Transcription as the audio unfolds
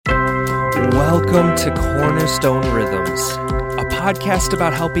Welcome to Cornerstone Rhythms, a podcast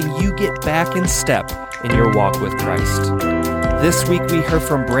about helping you get back in step in your walk with Christ. This week we heard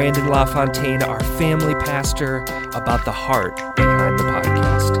from Brandon LaFontaine, our family pastor, about the heart behind the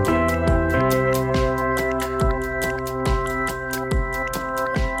podcast.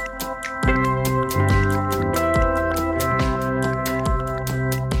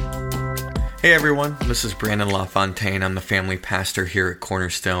 Hey everyone, this is Brandon LaFontaine. I'm the family pastor here at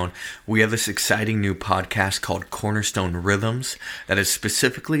Cornerstone. We have this exciting new podcast called Cornerstone Rhythms that is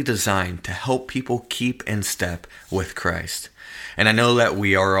specifically designed to help people keep in step with Christ. And I know that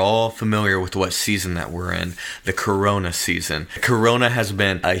we are all familiar with what season that we're in, the Corona season. Corona has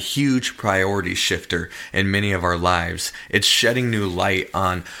been a huge priority shifter in many of our lives. It's shedding new light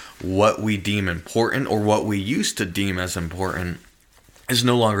on what we deem important, or what we used to deem as important is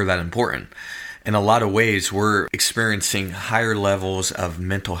no longer that important. In a lot of ways, we're experiencing higher levels of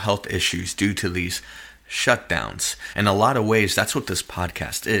mental health issues due to these shutdowns. In a lot of ways, that's what this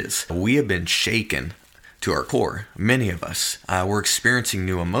podcast is. We have been shaken to our core, many of us. We're experiencing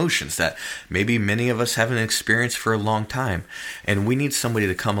new emotions that maybe many of us haven't experienced for a long time. And we need somebody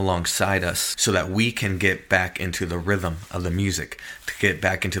to come alongside us so that we can get back into the rhythm of the music, to get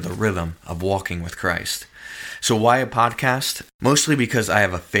back into the rhythm of walking with Christ. So why a podcast? Mostly because I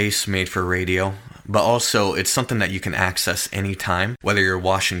have a face made for radio, but also it's something that you can access anytime, whether you're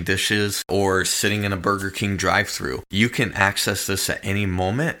washing dishes or sitting in a Burger King drive-thru. You can access this at any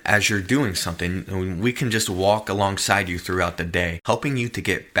moment as you're doing something. We can just walk alongside you throughout the day, helping you to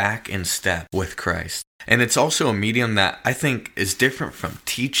get back in step with Christ. And it's also a medium that I think is different from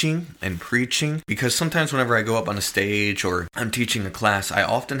teaching and preaching, because sometimes whenever I go up on a stage or I'm teaching a class, I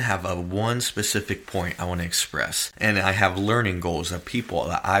often have one specific point I want to express. And I have learning goals of people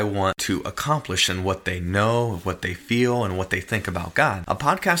that I want to accomplish in what they know, what they feel, and what they think about God. A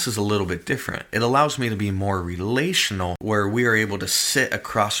podcast is a little bit different. It allows me to be more relational, where we are able to sit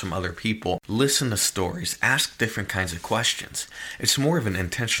across from other people, listen to stories, ask different kinds of questions. It's more of an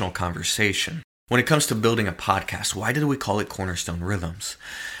intentional conversation. When it comes to building a podcast, why did we call it Cornerstone Rhythms?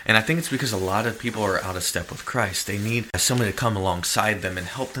 And I think it's because a lot of people are out of step with Christ. They need somebody to come alongside them and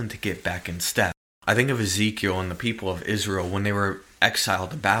help them to get back in step. I think of Ezekiel and the people of Israel when they were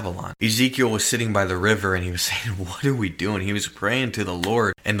exiled to Babylon. Ezekiel was sitting by the river and he was saying, "What are we doing?" He was praying to the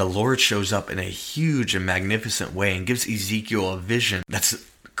Lord, and the Lord shows up in a huge and magnificent way and gives Ezekiel a vision that's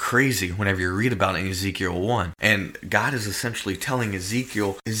crazy whenever you read about it in Ezekiel 1. And God is essentially telling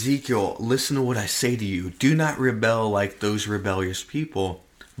Ezekiel, listen to what I say to you. Do not rebel like those rebellious people,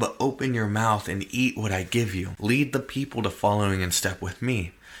 but open your mouth and eat what I give you. Lead the people to following in step with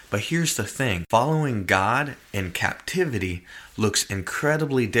me. But here's the thing, following God in captivity looks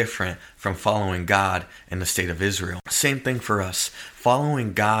incredibly different from following God in the state of Israel. Same thing for us.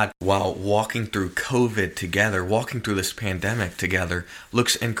 Following God while walking through COVID together, walking through this pandemic together,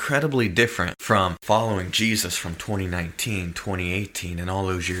 looks incredibly different from following Jesus from 2019, 2018, and all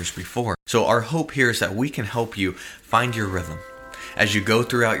those years before. So our hope here is that we can help you find your rhythm. As you go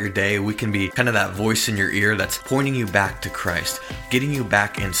throughout your day, we can be kind of that voice in your ear that's pointing you back to Christ, getting you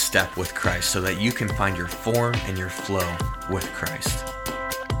back in step with Christ so that you can find your form and your flow with Christ.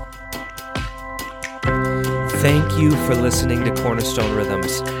 Thank you for listening to Cornerstone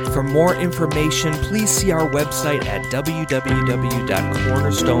Rhythms. For more information, please see our website at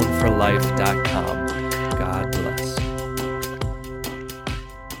www.cornerstoneforlife.com.